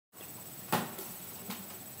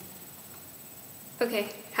Okay,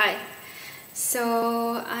 hi.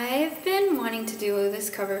 So I've been wanting to do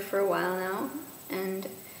this cover for a while now, and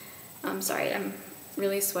I'm sorry, I'm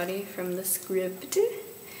really sweaty from the script.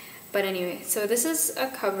 But anyway, so this is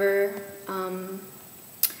a cover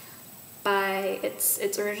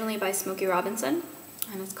it's originally by Smokey Robinson,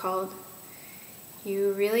 and it's called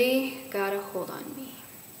You Really Got a Hold on Me.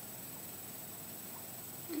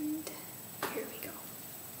 And here we go.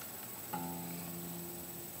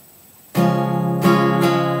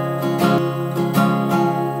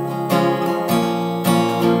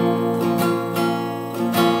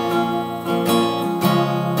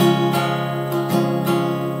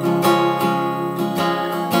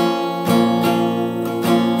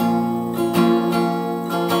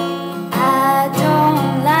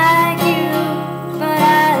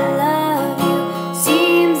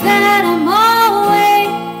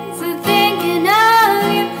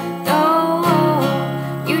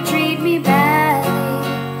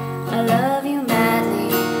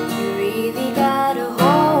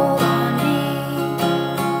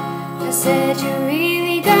 Said you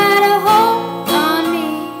really got a hold on me.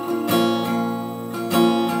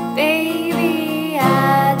 Baby,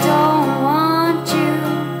 I don't want you,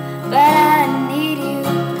 but I need you.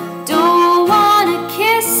 Don't wanna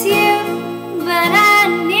kiss you, but I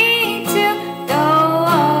need to.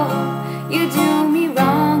 Though you do me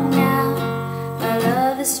wrong now, my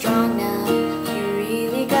love is strong now. You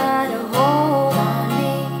really got a hold on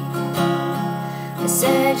me. I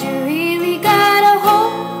said you really got a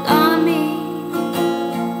hold on me.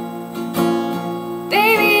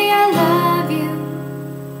 Baby, I love you,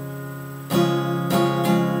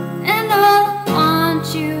 and all I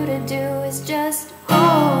want you to do is just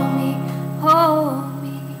hold me, hold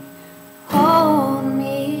me, hold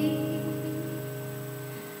me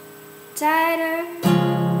tighter.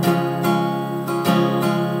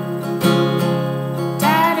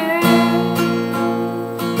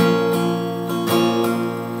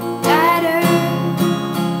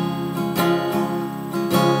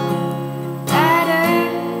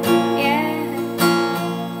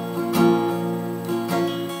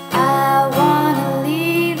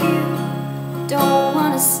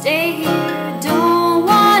 Stay here, don't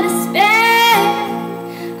wanna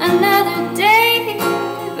spend another day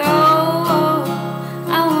here, though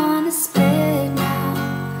I wanna split now.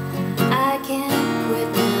 I can't quit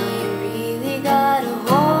now, you really got a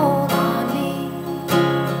hold on me.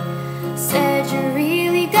 Said you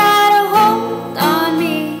really got a hold on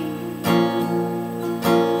me.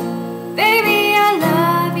 Baby, I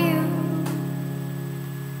love you,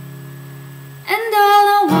 and all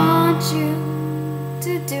I want you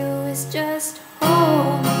to do is just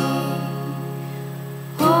hold me,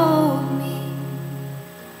 hold me,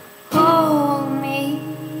 hold me,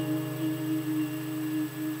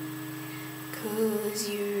 'cause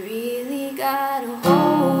you really got a hold